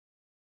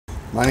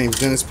My name is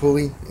Dennis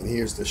Pulley, and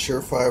here's the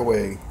surefire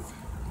way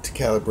to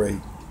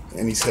calibrate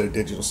any set of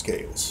digital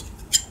scales.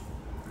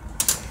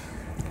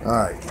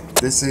 Alright,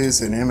 this is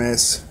an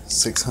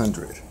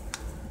MS600.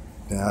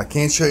 Now I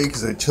can't show you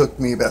because it took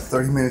me about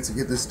 30 minutes to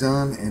get this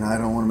done, and I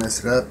don't want to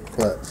mess it up,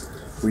 but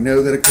we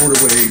know that a quarter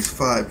weighs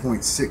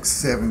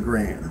 5.67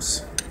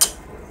 grams.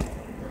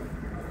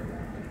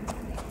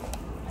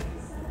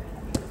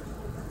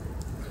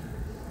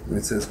 And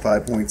it says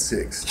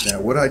 5.6. Now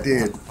what I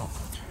did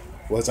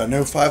was, I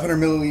know 500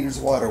 milliliters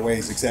of water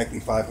weighs exactly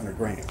 500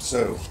 grams.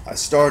 So I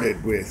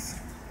started with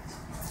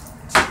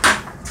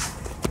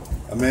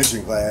a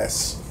measuring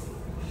glass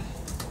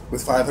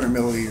with 500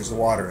 milliliters of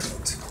water in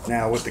it.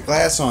 Now with the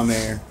glass on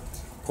there,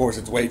 of course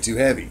it's way too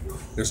heavy.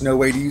 There's no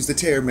way to use the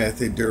tare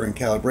method during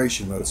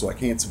calibration mode, so I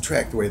can't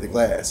subtract the weight of the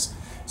glass.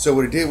 So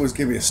what it did was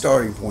give me a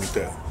starting point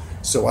though.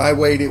 So I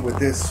weighed it with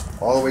this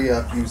all the way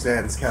up, use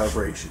that as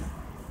calibration.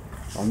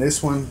 On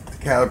this one, to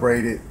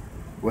calibrate it,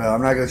 well,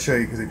 I'm not going to show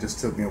you because it just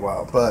took me a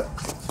while, but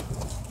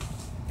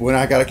when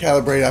I got it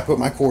calibrated, I put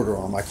my quarter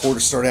on. My quarter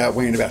started out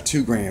weighing about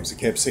 2 grams. It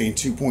kept saying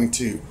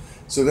 2.2.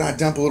 So then I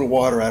dump a little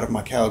water out of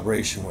my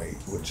calibration weight,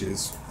 which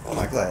is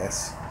my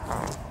glass.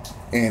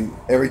 And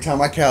every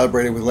time I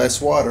calibrated with less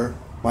water,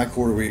 my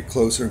quarter would get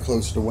closer and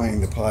closer to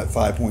weighing the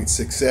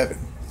 5.67.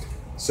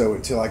 So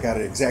until I got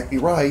it exactly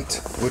right,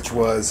 which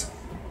was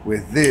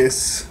with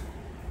this.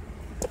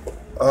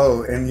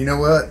 Oh, and you know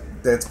what?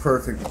 That's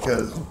perfect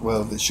because,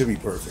 well, it should be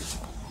perfect.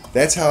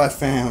 That's how I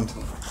found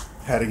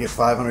how to get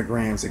 500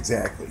 grams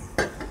exactly.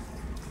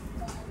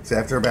 So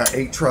after about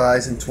 8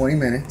 tries in 20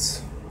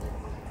 minutes,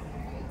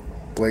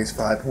 weighs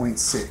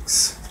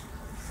 5.6.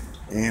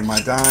 And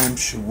my dime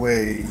should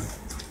weigh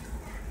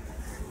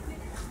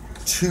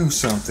 2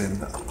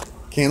 something.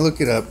 Can't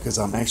look it up because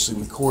I'm actually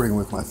recording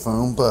with my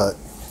phone, but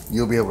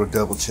you'll be able to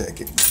double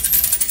check it. It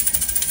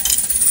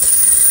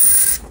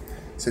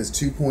says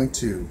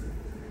 2.2.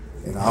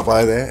 And I'll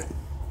buy that.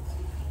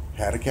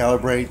 How to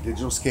calibrate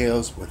digital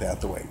scales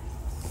without the weight.